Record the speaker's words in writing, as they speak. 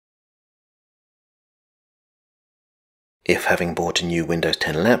If having bought a new Windows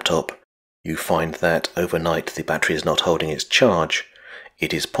 10 laptop, you find that overnight the battery is not holding its charge,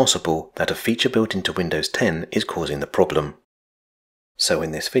 it is possible that a feature built into Windows 10 is causing the problem. So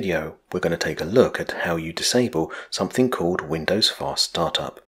in this video, we're going to take a look at how you disable something called Windows Fast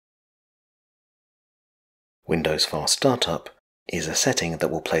Startup. Windows Fast Startup is a setting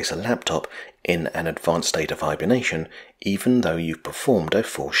that will place a laptop in an advanced state of hibernation even though you've performed a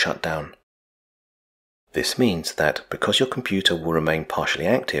full shutdown. This means that because your computer will remain partially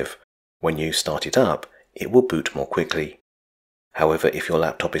active, when you start it up, it will boot more quickly. However, if your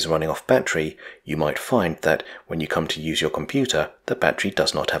laptop is running off battery, you might find that when you come to use your computer, the battery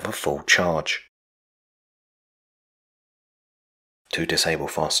does not have a full charge. To disable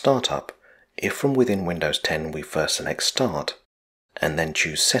Fast Startup, if from within Windows 10 we first select Start, and then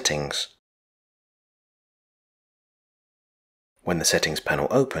choose Settings. When the Settings panel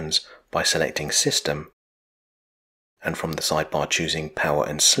opens, by selecting System, and from the sidebar choosing Power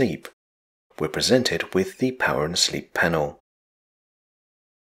and Sleep, we're presented with the Power and Sleep panel.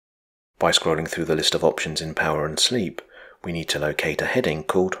 By scrolling through the list of options in Power and Sleep, we need to locate a heading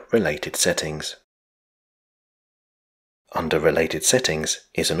called Related Settings. Under Related Settings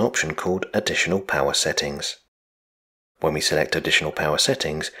is an option called Additional Power Settings. When we select Additional Power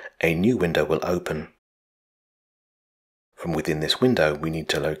Settings, a new window will open. From within this window, we need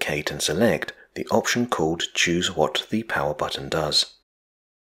to locate and select the option called Choose what the power button does.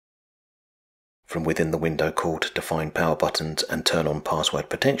 From within the window called Define Power Buttons and Turn on Password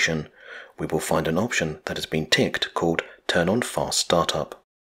Protection, we will find an option that has been ticked called Turn on Fast Startup.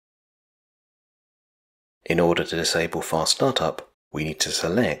 In order to disable Fast Startup, we need to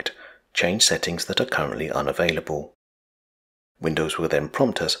select Change settings that are currently unavailable. Windows will then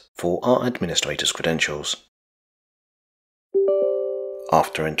prompt us for our administrator's credentials.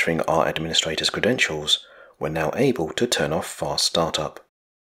 After entering our administrator's credentials, we're now able to turn off Fast Startup.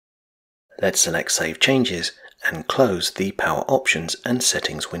 Let's select Save Changes and close the Power Options and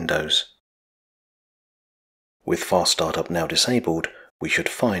Settings windows. With Fast Startup now disabled, we should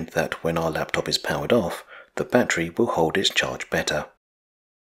find that when our laptop is powered off, the battery will hold its charge better.